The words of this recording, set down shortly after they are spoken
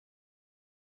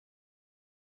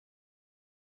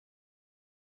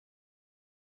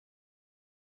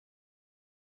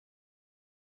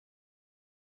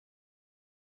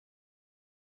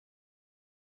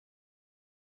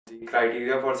The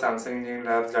criteria for Samsung Engineering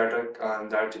Labs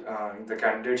that the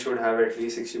candidate should have at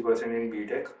least 60% in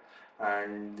BTech,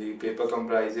 and the paper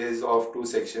comprises of two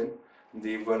sections.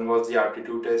 The one was the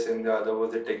aptitude test and the other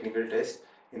was the technical test.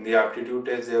 In the aptitude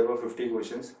test, there were 50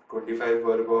 questions. 25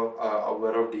 were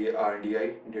of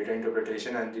DI, data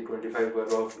interpretation, and the 25 were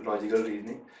of logical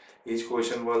reasoning. Each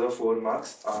question was of 4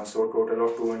 marks, so total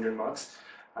of 200 marks.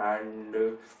 And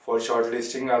for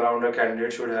shortlisting, around a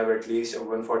candidate should have at least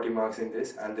 140 marks in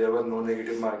this, and there was no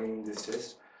negative marking in this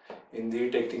test. In the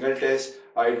technical test,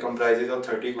 it comprises of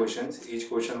 30 questions. Each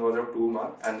question was of 2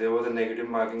 marks, and there was a negative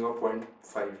marking of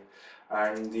 0.5.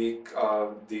 And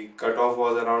the cutoff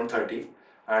was around 30.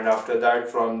 And after that,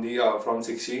 from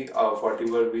 60, 40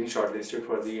 were being shortlisted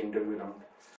for the interview round.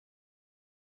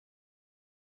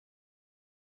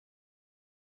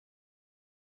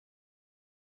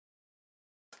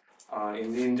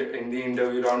 In the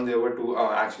interview round, there were two.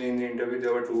 Actually, in the interview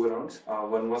there were two rounds.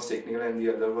 One was technical and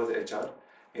the other was HR.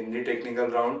 In the technical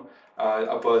round,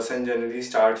 a person generally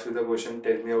starts with the question,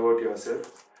 "Tell me about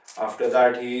yourself." After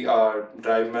that, he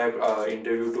drive my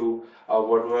interview to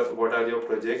what are your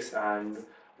projects and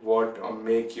what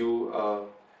make you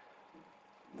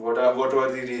what were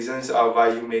the reasons why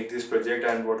you make this project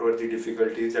and what were the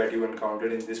difficulties that you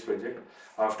encountered in this project.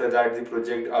 After that, the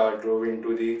project drove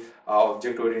into the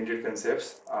object-oriented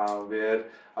concepts, where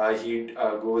he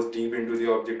goes deep into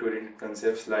the object-oriented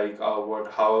concepts like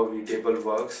how a VTable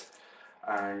works,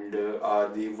 and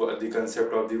the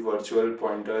concept of the virtual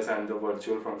pointers and the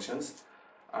virtual functions.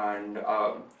 And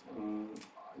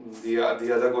the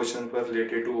other questions were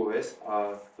related to OS,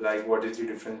 like what is the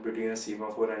difference between a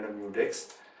semaphore and a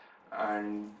mutex.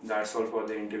 And that's all for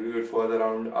the interview. It was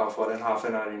around for an half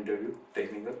an hour interview,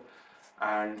 technical.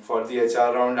 And for the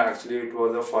HR round, actually it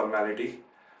was a formality,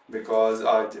 because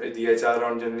the HR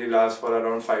round generally lasts for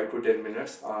around 5 to 10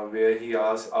 minutes, where he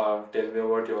asks, tell me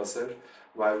about yourself,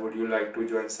 why would you like to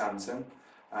join Samsung,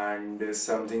 and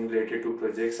something related to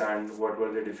projects and what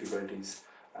were the difficulties.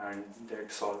 And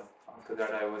that's all. After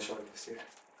that, I was shortlisted.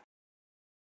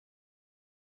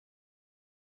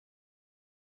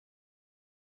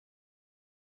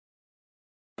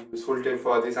 Useful tip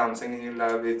for the Samsung Engineering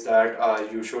Lab is that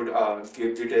you should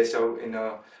give the test out in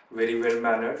a very well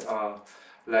manner.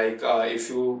 If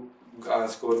you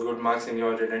score good marks in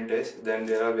your written test, then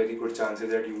there are very good chances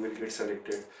that you will get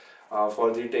selected.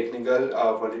 For the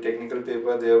technical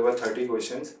paper, there were 30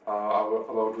 questions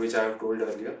about which I have told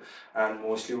earlier, and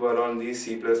mostly were on the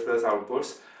C++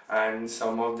 outputs, and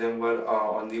some of them were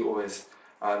on the OS.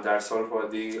 That's all for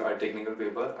the technical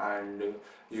paper, and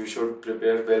you should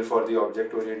prepare well for the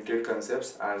object-oriented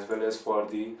concepts as well as for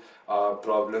the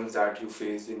problems that you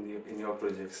face in your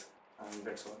projects, and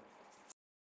that's all.